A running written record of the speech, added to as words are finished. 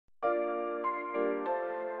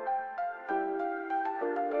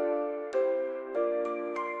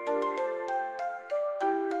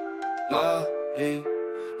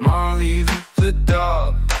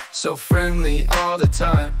so friendly all the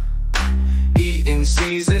time. Eating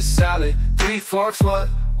Caesar salad, 3 forks, what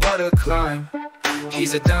a climb.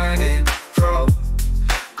 He's a dining pro,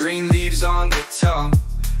 green leaves on the tongue,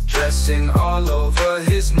 dressing all over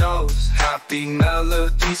his nose, happy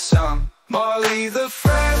melody song. Marley the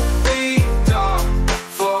friendly dog,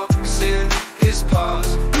 forks in his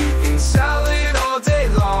paws, eating salad all day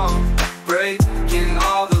long, breaking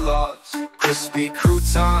all the laws. Crispy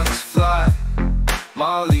croutons fly,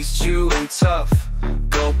 Marley's chewing tough,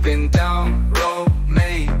 gulping down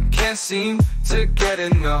romaine, can't seem to get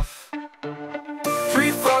enough.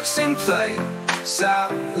 3 forks in play,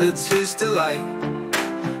 salad's his delight,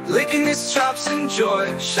 licking his chops in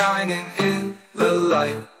joy, shining in the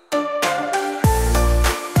light.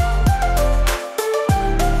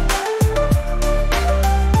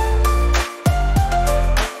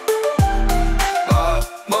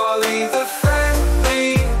 Marley the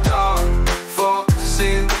friendly dog, forks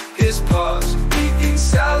in his paws, eating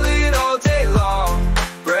salad all day long,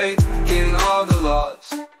 breaking all the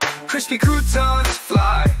laws. Crispy croutons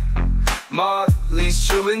fly, Marley's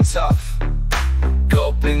chewing tough,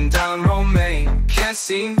 gulping down romaine, can't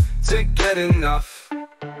seem to get enough.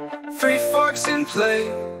 3 forks in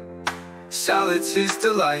play, salad's his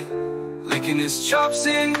delight, licking his chops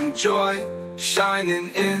in joy, shining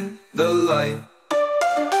in the light.